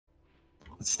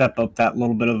step up that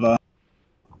little bit of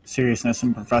seriousness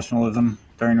and professionalism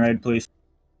during raid, please.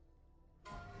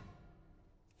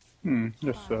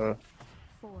 Just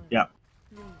Yeah.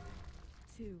 3,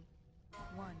 2,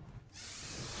 1.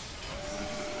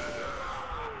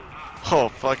 Oh,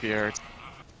 fuck, it hurts.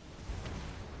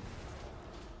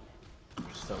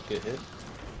 Just don't get hit.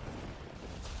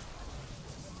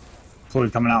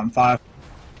 Fluid coming out in 5. 4,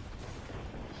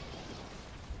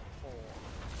 3,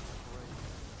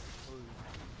 2,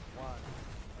 1.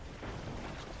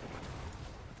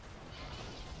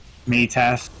 Me,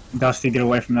 Tass, Dusty, get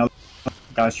away from the other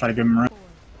guys. Try to give him room. 4,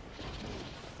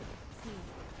 2,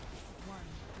 1.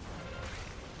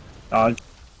 Dodge.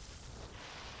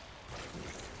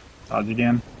 Dodge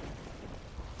again.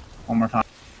 One more time.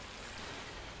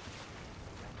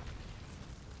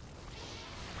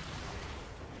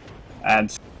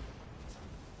 Ads.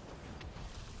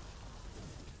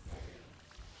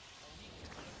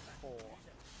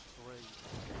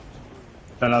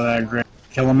 Get out of there, Grit.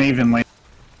 Kill him evenly.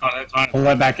 oh, that's fine. Pull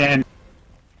that back in.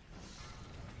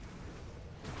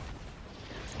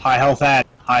 High health ad.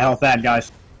 High health ad,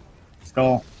 guys.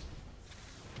 Skull.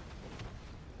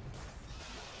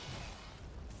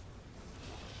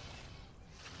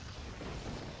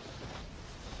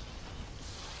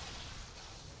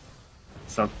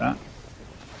 Soak that.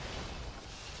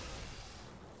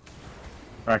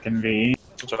 Bracken V.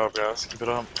 Good job, guys. Keep it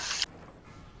up.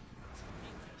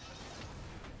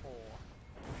 4,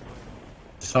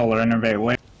 Solar innervate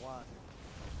wave. 1.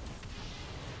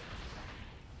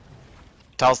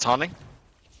 Tal's taunting.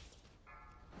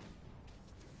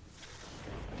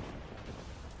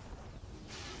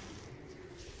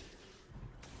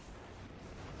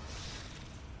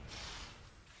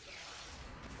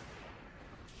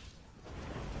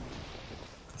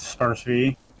 Disperse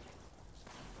V.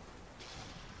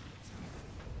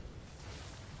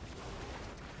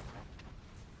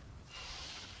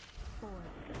 Four,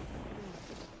 three,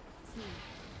 two,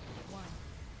 one.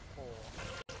 4,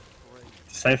 3,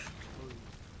 Safe.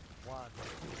 2, 1.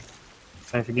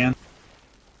 Safe again.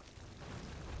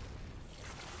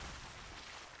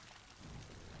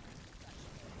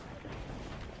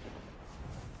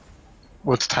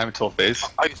 What's time until phase?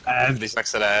 How you Ads. these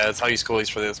next set of ads? How you school these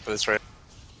for this raid?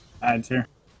 Ads here.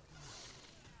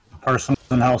 Personals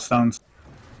and hellstones.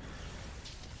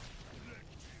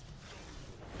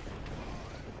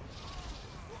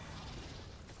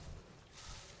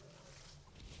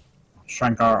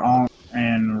 Shrankar on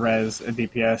and res a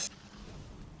DPS.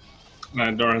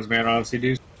 Doran's man on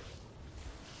CDs.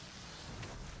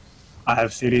 I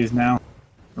have CDs now.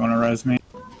 You wanna res me?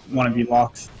 One of you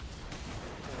locks.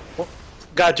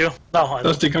 Got you. No,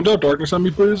 Dusty, come to darkness on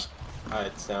me, please. Alright,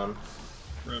 it's down.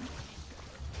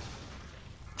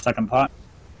 Second pot.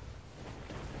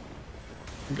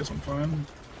 I guess I'm fine.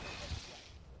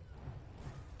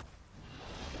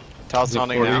 Tal's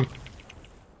taunting now.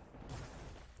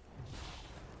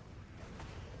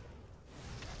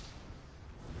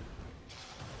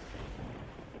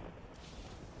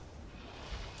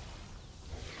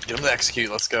 Get him to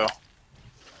execute. Let's go.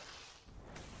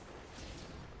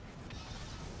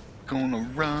 Gonna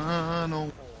run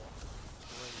away. 4,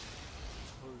 3,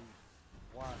 2,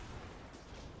 1.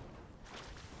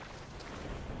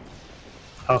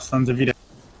 Hellstones if you did.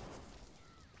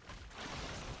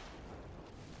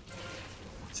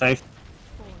 Safe.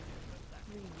 4,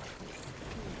 3,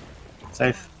 2,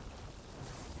 Safe.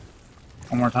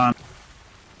 One more time.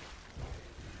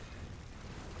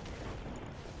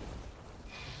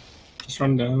 Just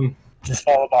run down. Just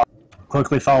follow boss.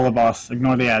 Quickly follow the boss.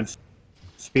 Ignore the ads.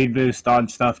 Speed boost, dodge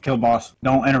stuff, kill boss.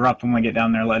 Don't interrupt when we get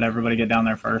down there. Let everybody get down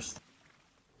there first.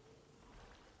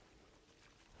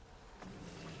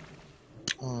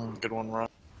 Good one, Ron.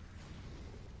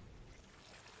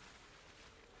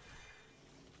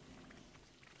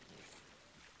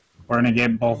 We're gonna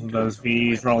get both of those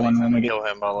V's rolling when we get. Kill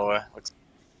him, by the way.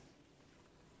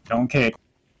 Don't kick.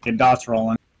 Get dots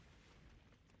rolling.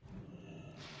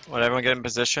 Let everyone get in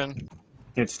position.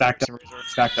 Get stacked up.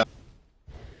 Stacked up.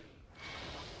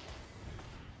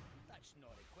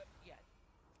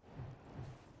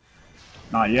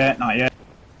 Not yet. Not yet.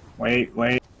 Wait.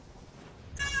 Wait.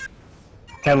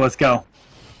 Okay, let's go.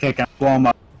 Kick him. Blow him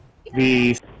up.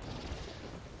 V's.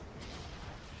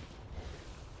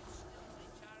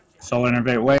 Solar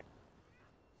innervate wave.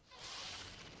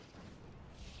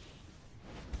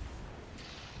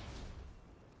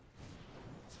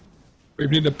 We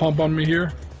need to pump on me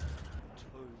here.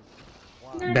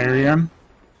 2, 1. Bury him.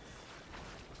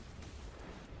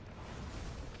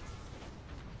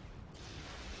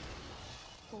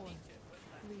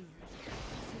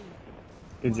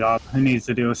 Good job. Who needs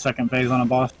to do a second phase on a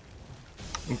boss?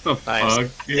 What the Nice.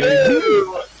 fuck, dude?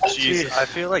 Jeez, I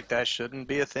feel like that shouldn't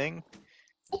be a thing.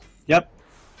 Yep.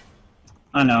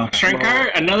 I know.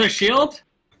 Shrankar, another shield?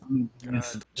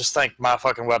 Just think my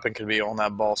fucking weapon could be on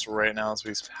that boss right now as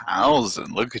we speak.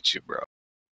 1,000. Look at you, bro.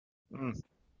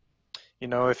 You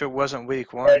know, if it wasn't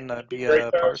week one, that'd be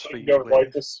a parse for you. Go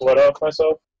wipe the sweat off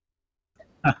myself.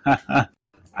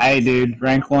 Hey, dude.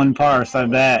 Rank 1 parse, I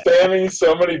bet. Spamming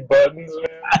so many buttons,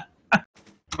 man.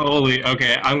 Holy,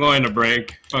 okay, I'm going to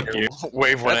break. Fuck you.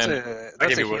 Wave went in.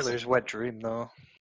 That's a you healer's wet dream, though.